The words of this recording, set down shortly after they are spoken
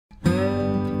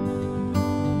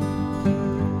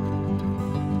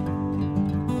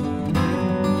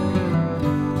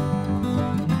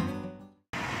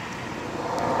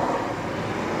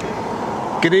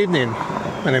Good evening.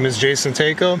 My name is Jason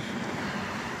Tako.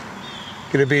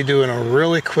 Going to be doing a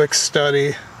really quick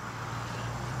study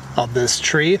of this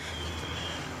tree.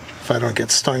 If I don't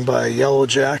get stung by a yellow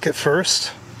jacket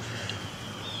first.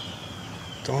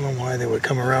 Don't know why they would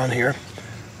come around here.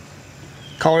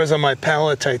 Colors on my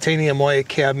palette: titanium white,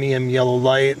 cadmium yellow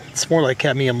light. It's more like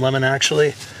cadmium lemon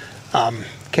actually.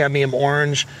 Cadmium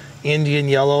orange, Indian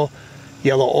yellow,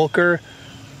 yellow ochre,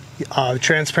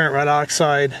 transparent red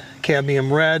oxide,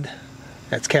 cadmium red,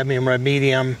 that's cadmium red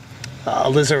medium,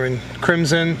 alizarin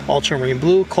crimson, ultramarine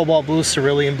blue, cobalt blue,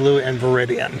 cerulean blue, and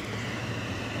viridian.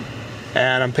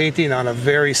 And I'm painting on a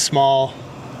very small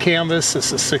canvas.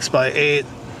 This is 6x8.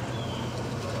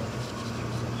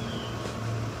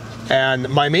 And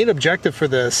my main objective for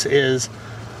this is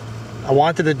I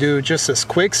wanted to do just this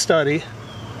quick study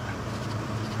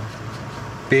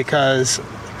because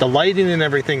the lighting and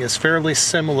everything is fairly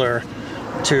similar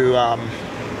to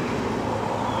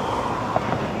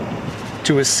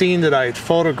a scene that I had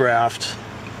photographed,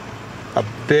 a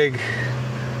big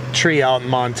tree out in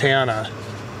Montana.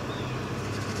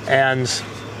 And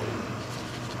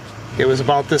it was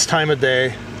about this time of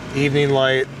day, evening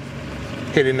light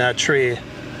hitting that tree.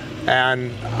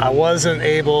 And I wasn't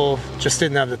able, just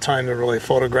didn't have the time to really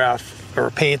photograph or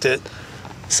paint it.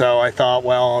 So I thought,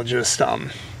 well, I'll just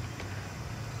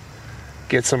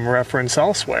get some reference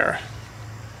elsewhere.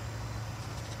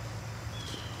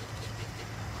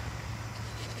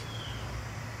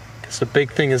 Because the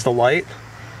big thing is the light.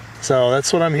 So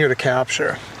that's what I'm here to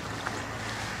capture.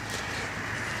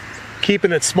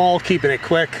 Keeping it small, keeping it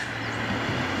quick.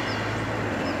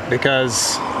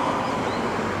 Because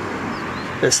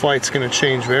this light's going to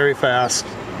change very fast.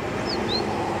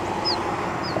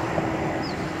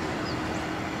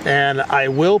 And I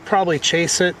will probably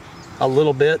chase it a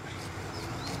little bit.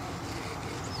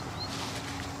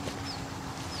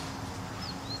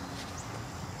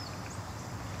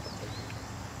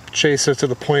 Chase it to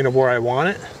the point of where I want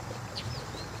it.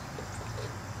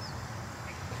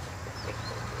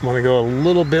 I'm going to go a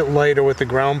little bit lighter with the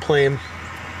ground plane.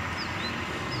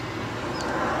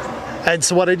 And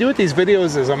so what I do with these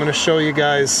videos is I'm going to show you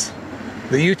guys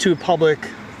the YouTube public,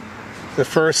 the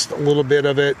first little bit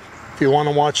of it. If you want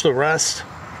to watch the rest,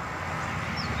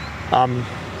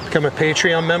 become a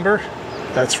Patreon member.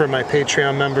 That's for my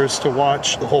Patreon members to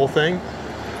watch the whole thing.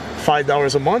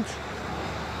 $5 a month.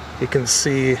 You can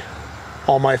see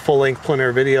all my full-length plein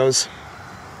air videos.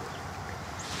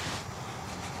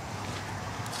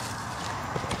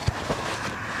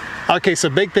 Okay, so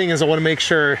big thing is I want to make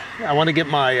sure, I want to get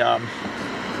my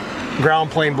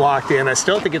ground plane blocked in. I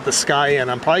still have to get the sky in.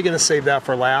 I'm probably going to save that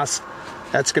for last.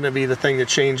 That's going to be the thing that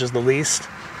changes the least.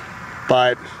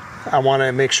 But I want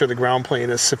to make sure the ground plane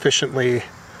is sufficiently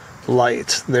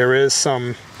light. There is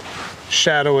some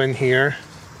shadow in here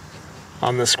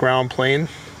on this ground plane.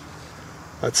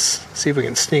 Let's see if we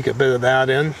can sneak a bit of that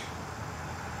in.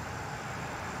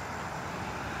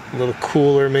 A little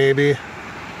cooler maybe.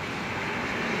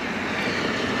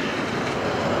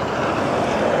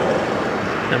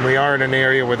 And we are in an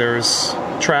area where there's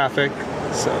traffic,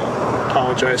 so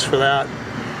apologize for that.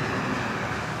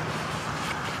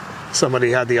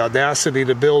 Somebody had the audacity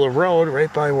to build a road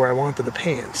right by where I wanted to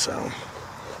paint, so.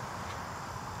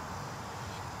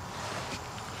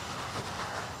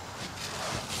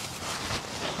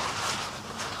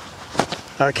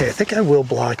 Okay, I think I will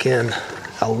block in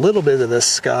a little bit of this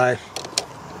sky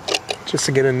just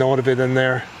to get a note of it in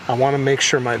there. I want to make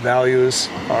sure my values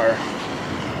are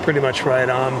pretty much right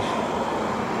on.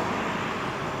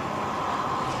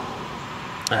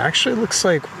 It actually looks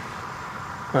like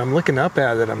when I'm looking up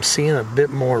at it, I'm seeing a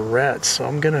bit more red, so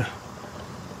I'm gonna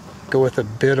go with a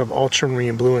bit of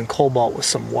ultramarine blue and cobalt with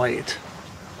some white.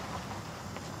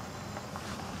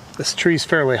 This tree's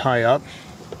fairly high up.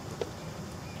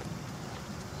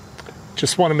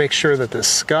 Just want to make sure that the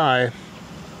sky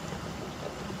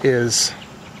is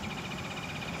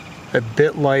a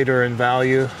bit lighter in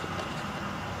value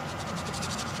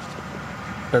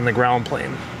than the ground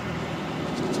plane.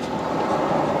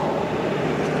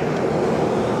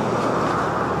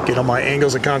 Get all my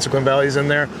angles and consequent values in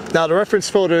there. Now the reference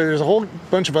photo, there's a whole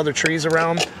bunch of other trees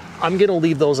around. I'm gonna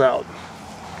leave those out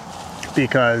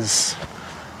because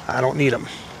I don't need them.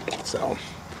 So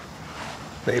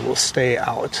they will stay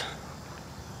out.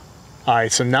 All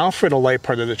right, so now for the light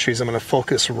part of the trees, I'm gonna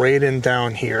focus right in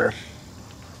down here.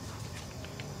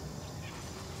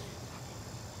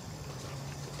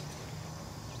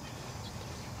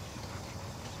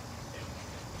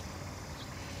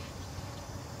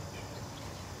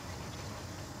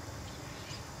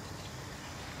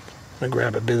 I'm gonna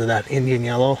grab a bit of that Indian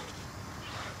yellow.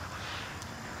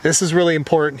 This is really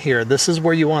important here. This is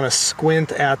where you want to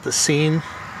squint at the scene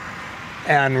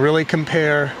and really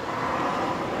compare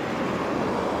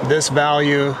this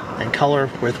value and color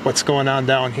with what's going on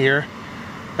down here,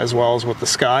 as well as with the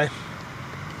sky.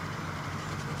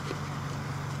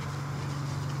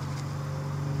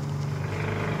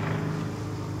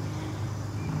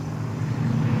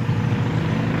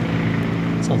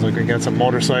 Sounds like we got some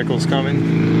motorcycles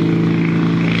coming.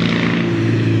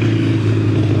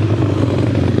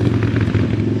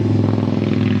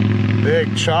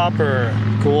 Big chopper,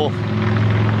 cool.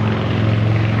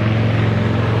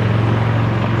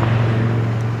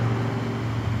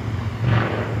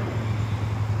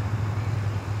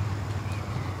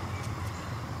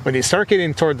 When you start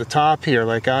getting toward the top here,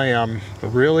 like I am,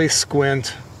 really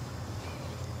squint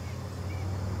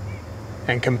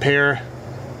and compare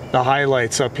the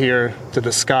highlights up here to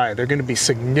the sky. They're going to be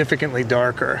significantly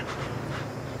darker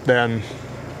than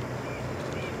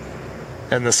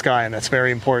the sky, and that's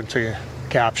very important to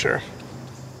capture.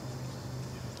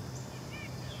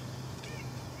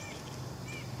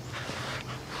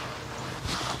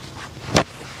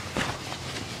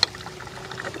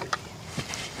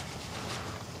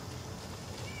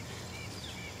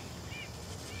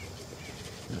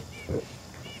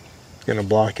 Going to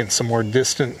block in some more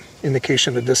distant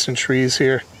indication of distant trees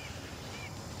here.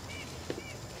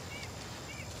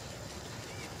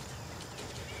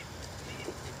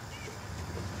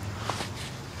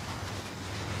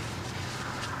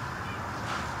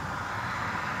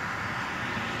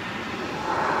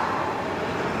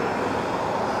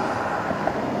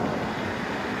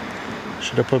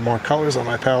 Should have put more colors on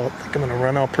my palette. I think I'm going to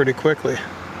run out pretty quickly.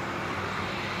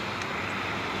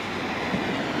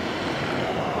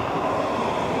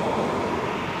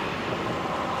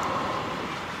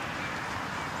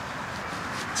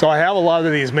 So I have a lot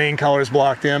of these main colors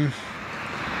blocked in.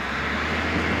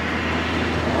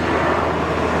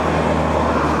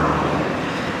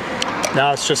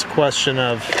 Now it's just a question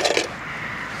of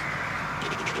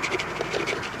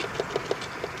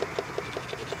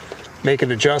making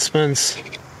adjustments,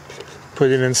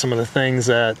 putting in some of the things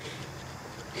that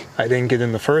I didn't get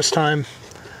in the first time.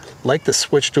 I like to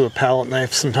switch to a palette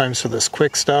knife sometimes for this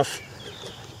quick stuff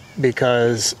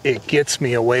because it gets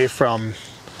me away from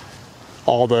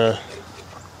all the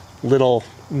little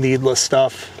needless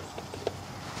stuff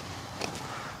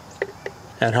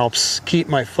and helps keep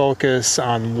my focus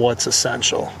on what's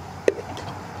essential.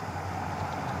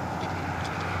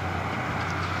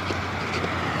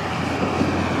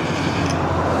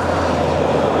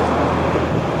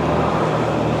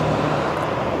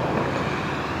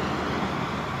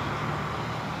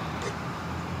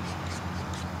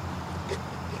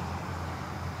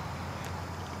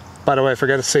 By the way, I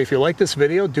forgot to say, if you like this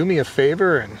video, do me a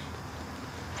favor and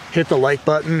hit the like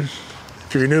button.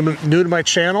 If you're new to my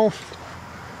channel,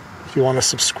 if you want to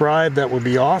subscribe, that would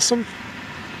be awesome.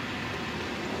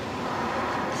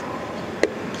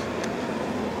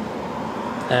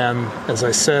 And as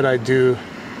I said, I do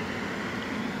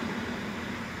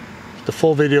the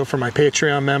full video for my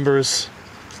Patreon members.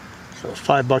 So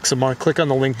 $5 a month. Click on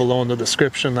the link below in the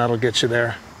description. That'll get you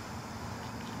there.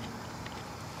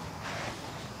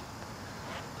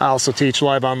 I also teach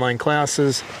live online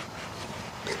classes,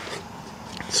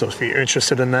 so if you're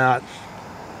interested in that,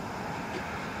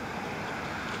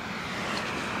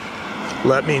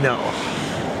 let me know.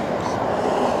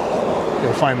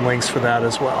 You'll find links for that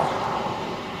as well.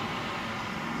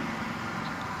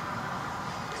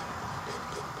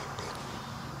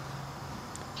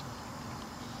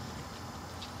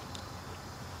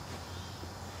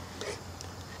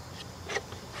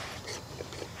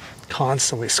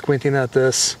 Constantly squinting at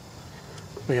this.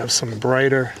 We have some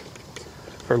brighter,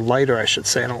 or lighter I should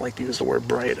say. I don't like to use the word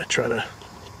bright. I try to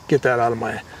get that out of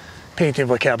my painting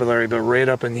vocabulary, but right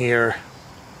up in here.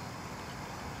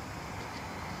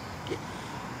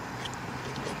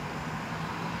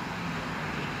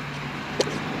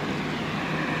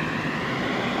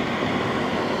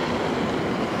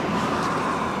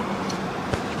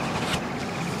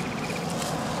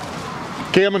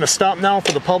 Okay, I'm going to stop now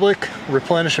for the public,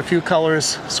 replenish a few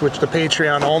colors, switch to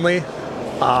Patreon only.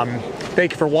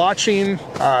 Thank you for watching.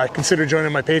 Consider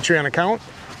joining my Patreon account,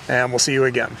 and we'll see you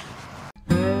again.